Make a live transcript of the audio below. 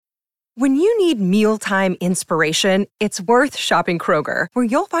When you need mealtime inspiration, it's worth shopping Kroger, where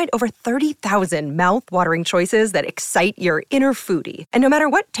you'll find over 30,000 mouth-watering choices that excite your inner foodie. And no matter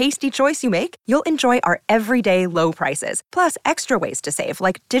what tasty choice you make, you'll enjoy our everyday low prices, plus extra ways to save,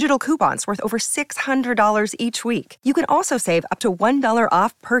 like digital coupons worth over $600 each week. You can also save up to $1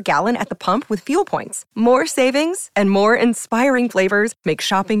 off per gallon at the pump with fuel points. More savings and more inspiring flavors make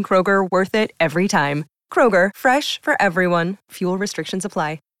shopping Kroger worth it every time. Kroger, fresh for everyone. Fuel restrictions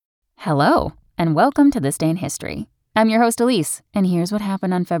apply. Hello, and welcome to This Day in History. I'm your host, Elise, and here's what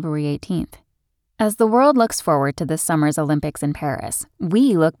happened on February 18th. As the world looks forward to this summer's Olympics in Paris,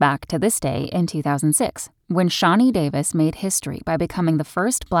 we look back to this day in 2006, when Shani Davis made history by becoming the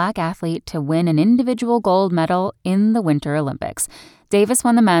first Black athlete to win an individual gold medal in the Winter Olympics. Davis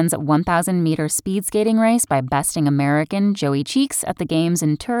won the men's 1,000-meter speed skating race by besting American Joey Cheeks at the Games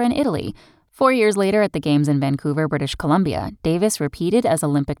in Turin, Italy. 4 years later at the Games in Vancouver, British Columbia, Davis repeated as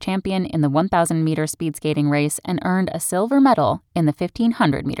Olympic champion in the 1,000-meter speed skating race and earned a silver medal in the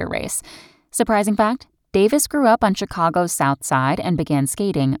 1,500-meter race. Surprising fact, Davis grew up on Chicago's South Side and began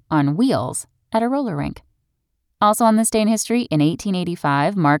skating on wheels at a roller rink. Also on this day in history, in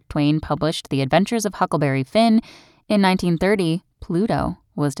 1885, Mark Twain published The Adventures of Huckleberry Finn. In 1930, Pluto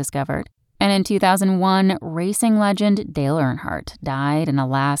was discovered. And in 2001, racing legend Dale Earnhardt died in a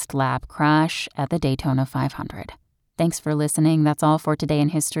last-lap crash at the Daytona 500. Thanks for listening. That's all for Today in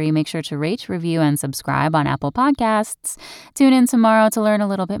History. Make sure to rate, review, and subscribe on Apple Podcasts. Tune in tomorrow to learn a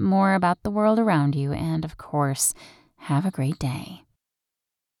little bit more about the world around you. And, of course, have a great day.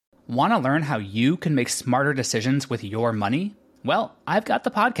 Want to learn how you can make smarter decisions with your money? Well, I've got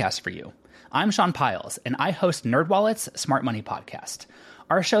the podcast for you. I'm Sean Piles, and I host NerdWallet's Smart Money Podcast.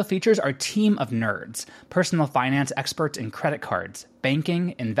 Our show features our team of nerds, personal finance experts in credit cards,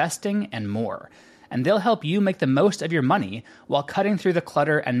 banking, investing, and more. And they'll help you make the most of your money while cutting through the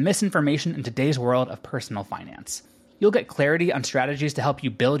clutter and misinformation in today's world of personal finance. You'll get clarity on strategies to help you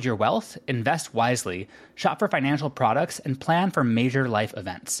build your wealth, invest wisely, shop for financial products, and plan for major life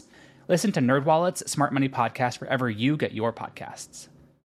events. Listen to NerdWallet's Smart Money Podcast wherever you get your podcasts.